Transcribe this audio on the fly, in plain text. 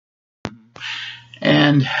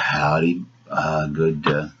And howdy,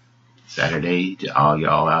 good Saturday to all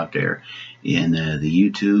y'all out there in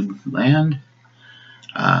the YouTube land.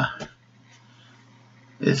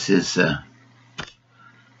 This is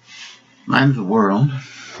Mind of the World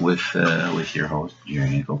with your host Jerry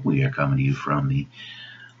Nickel. We are coming to you from the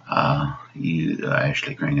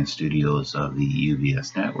Ashley Kringen Studios of the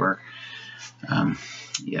UBS Network.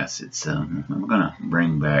 Yes, it's we're gonna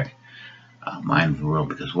bring back Mind of the World,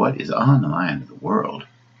 because what is on the mind of the world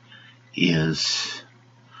is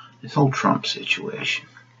this whole Trump situation.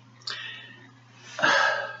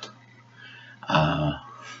 A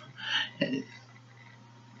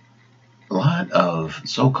lot of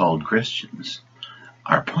so-called Christians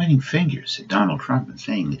are pointing fingers at Donald Trump and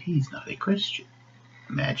saying that he's not a Christian.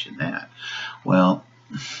 Imagine that. Well,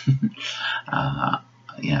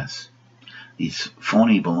 yes, these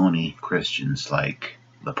phony baloney Christians like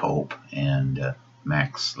the Pope and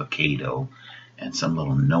Max Lucado and some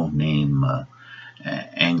little no-name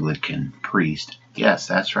Anglican priest. Yes,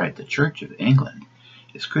 that's right. The Church of England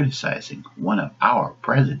is criticizing one of our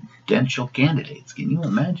presidential candidates. Can you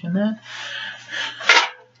imagine that?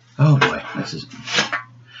 Oh boy, this is... Did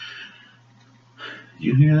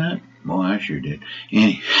you hear that? Well, I sure did.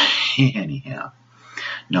 Anyhow,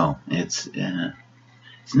 no, it's an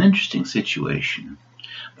interesting situation.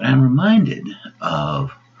 But I'm reminded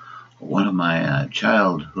of one of my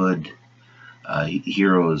childhood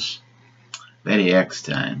heroes, Betty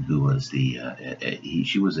Eckstein, who was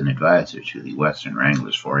she was an advisor to the Western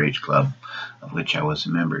Wranglers 4-H Club, of which I was a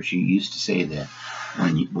member. She used to say that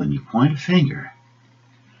when you point a finger,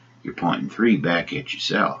 you're pointing 3 back at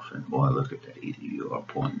yourself. And boy, look at that. You are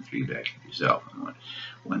pointing 3 back at yourself. And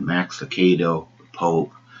when Max Lucado, the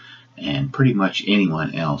Pope, and pretty much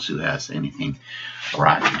anyone else who has anything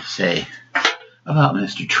rotten to say about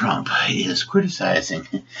Mr. Trump is criticizing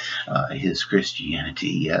his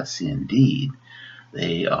Christianity, yes, indeed,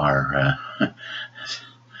 they are,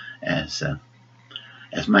 as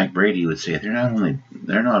Mike Brady would say, they're not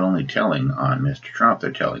only telling on Mr. Trump,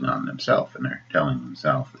 they're telling on themselves, and they're telling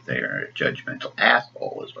themselves that they are a judgmental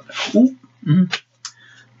asshole, is what they're.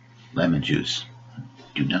 Lemon juice.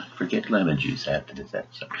 Do not forget lemon juice after this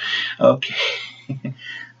episode. Okay.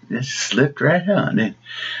 This slipped right on.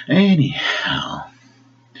 Anyhow.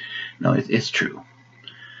 No, it's true.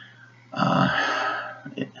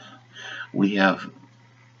 We have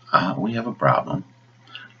a problem.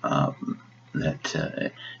 And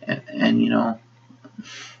you know,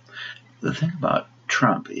 the thing about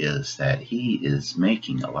Trump is that he is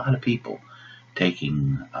making a lot of people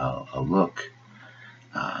taking a look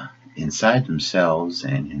inside themselves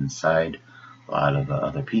and inside a lot of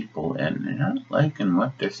other people, and they're not liking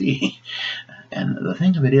what they're seeing. And the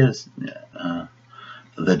thing of it is,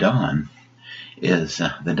 the Donald is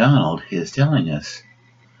telling us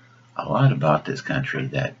a lot about this country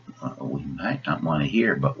that we might not want to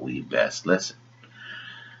hear, but we best listen.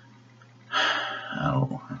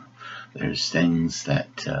 Oh, there's things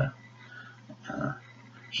that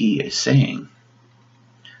he is saying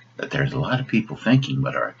that there's a lot of people thinking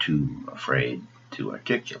but are too afraid to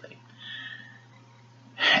articulate.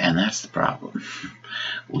 And that's the problem.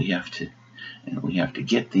 We have to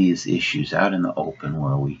get these issues out in the open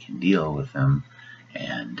where we can deal with them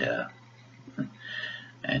and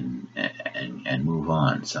move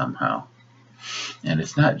on somehow. And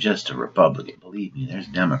it's not just a Republican. Believe me, there's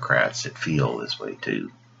Democrats that feel this way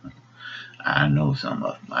too. I know some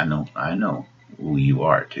of them. I know who you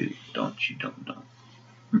are too. Don't you? Don't.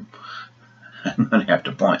 I'm going to have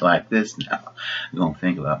to point like this now. I'm going to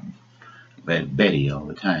think about Betty all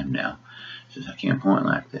the time now. Says I can't point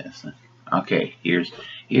like this. Okay, here is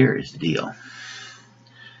the deal.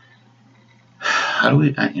 How do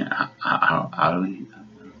we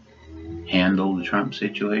handle the Trump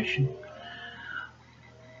situation?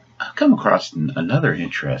 I've come across another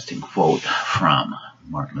interesting quote from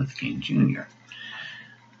Martin Luther King Jr.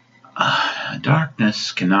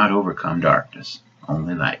 Darkness cannot overcome darkness.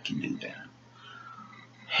 Only light can do that.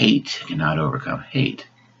 Hate cannot overcome hate.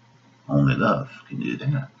 Only love can do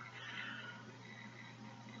that.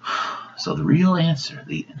 So the real answer,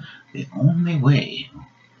 the only way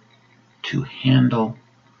to handle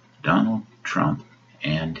Donald Trump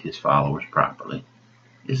and his followers properly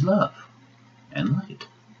is love and light.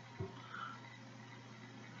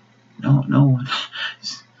 No one.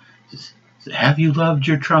 Have you loved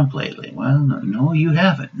your Trump lately? Well, no, you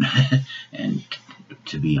haven't. And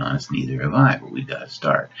to be honest, neither have I, but we've got to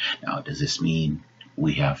start. Now, does this mean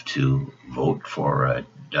we have to vote for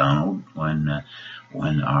Donald when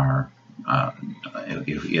our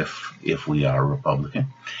if we are Republican?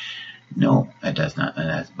 No, that does not.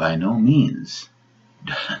 That's by no means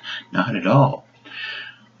Not at all.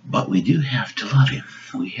 But we do have to love him.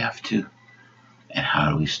 We have to. And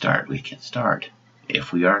how do we start? We can start,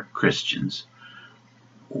 if we are Christians,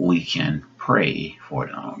 we can pray for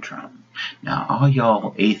Donald Trump. Now, all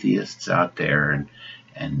y'all atheists out there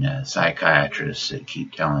and psychiatrists that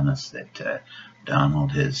keep telling us that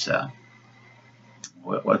Donald is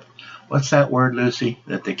what's that word, Lucy?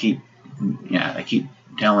 That they keep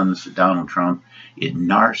telling us that Donald Trump is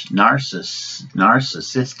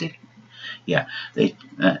narcissistic. Yeah,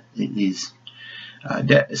 these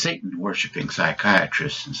Satan-worshipping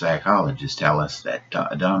psychiatrists and psychologists tell us that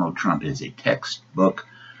Donald Trump is a textbook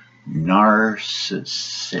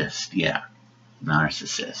narcissist. Yeah,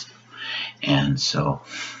 narcissist. And so,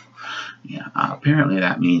 yeah, apparently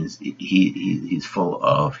that means he's full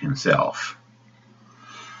of himself.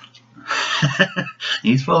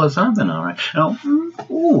 He's full of something, all right.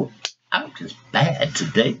 Oh, I'm just bad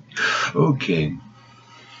today. Okay.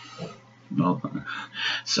 Well,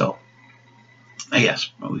 so, yes,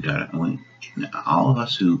 all of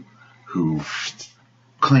us who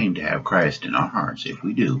claim to have Christ in our hearts, if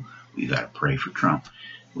we do, we got to pray for Trump.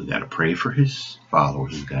 We got to pray for his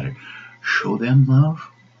followers. We got to show them love,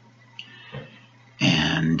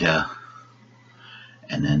 and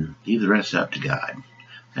then leave the rest up to God.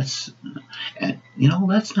 Let's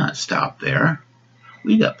not stop there.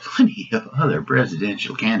 We got plenty of other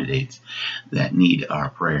presidential candidates that need our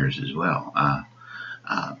prayers as well.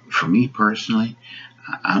 For me personally,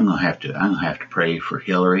 I'm gonna have to pray for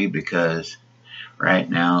Hillary, because right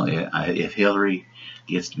now, if Hillary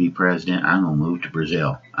gets to be president, I'm gonna move to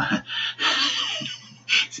Brazil.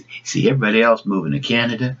 See everybody else moving to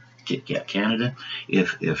Canada. Canada.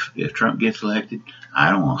 If Trump gets elected, I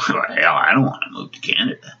don't want to move to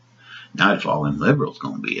Canada. Not if all them liberals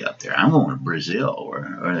gonna be up there. I'm going to Brazil,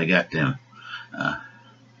 where they got them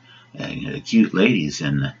the cute ladies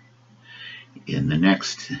in the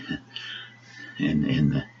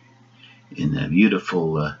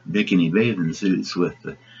beautiful bikini bathing suits with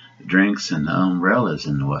the drinks and the umbrellas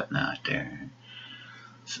and whatnot there.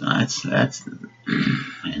 So that's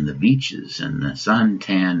and the beaches and the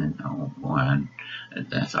suntan, and oh boy,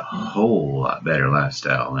 that's a whole lot better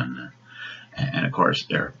lifestyle. And of course,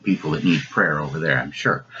 there are people that need prayer over there, I'm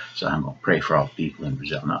sure. So I'm gonna pray for all the people in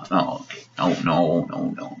Brazil. No.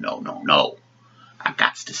 I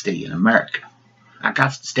got to stay in America. I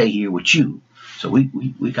got to stay here with you. So we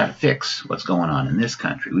got to fix what's going on in this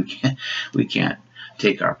country. We can't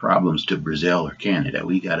take our problems to Brazil or Canada.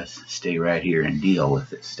 We got to stay right here and deal with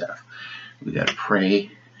this stuff. We got to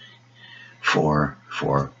pray for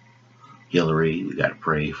Hillary. We got to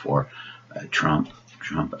pray for Trump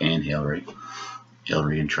and Hillary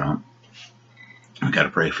and Trump. We got to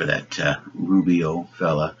pray for that Rubio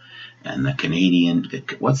fella and the Canadian.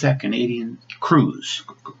 What's that Canadian? Cruz.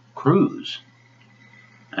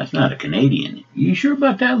 That's not a Canadian. You sure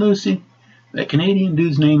about that, Lucy? That Canadian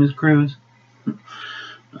dude's name is Cruz?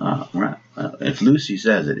 Right. If Lucy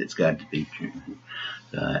says it, it's got to be true.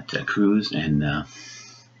 That Cruz and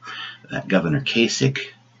that Governor Kasich.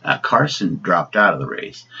 Carson dropped out of the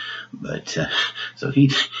race, but so he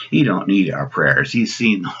don't need our prayers. He's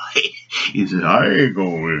seen the light. He said, I ain't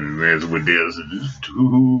going to mess with this.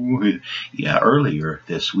 Yeah, earlier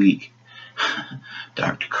this week,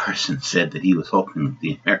 Dr. Carson said that he was hoping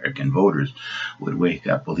the American voters would wake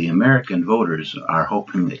up. Well, the American voters are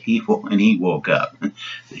hoping that he woke up. That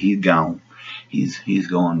he's gone. He's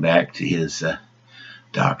going back to his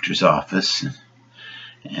doctor's office.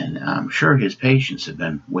 And I'm sure his patients have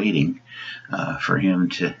been waiting for him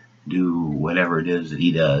to do whatever it is that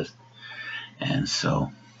he does. And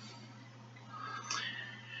so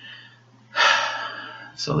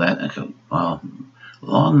that, well,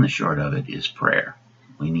 long and the short of it is prayer.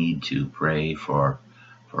 We need to pray for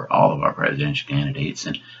all of our presidential candidates.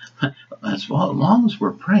 And as long as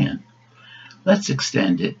we're praying, let's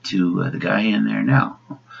extend it to the guy in there now.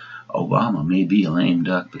 Obama may be a lame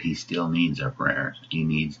duck, but he still needs our prayers. He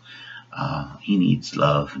needs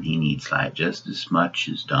love, and he needs light just as much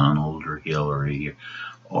as Donald or Hillary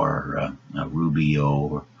or Rubio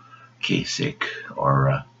or Kasich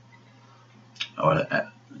or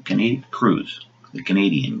Cruz, the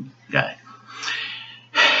Canadian guy.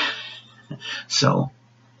 So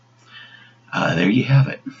there you have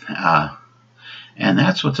it, and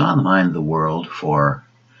that's what's on the mind of the world for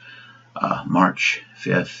March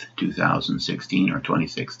 5th, 2016 or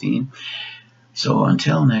 2016. So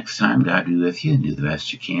until next time, God be with you and do the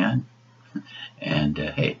best you can. And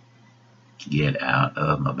hey, get out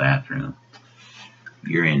of my bathroom.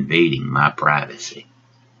 You're invading my privacy.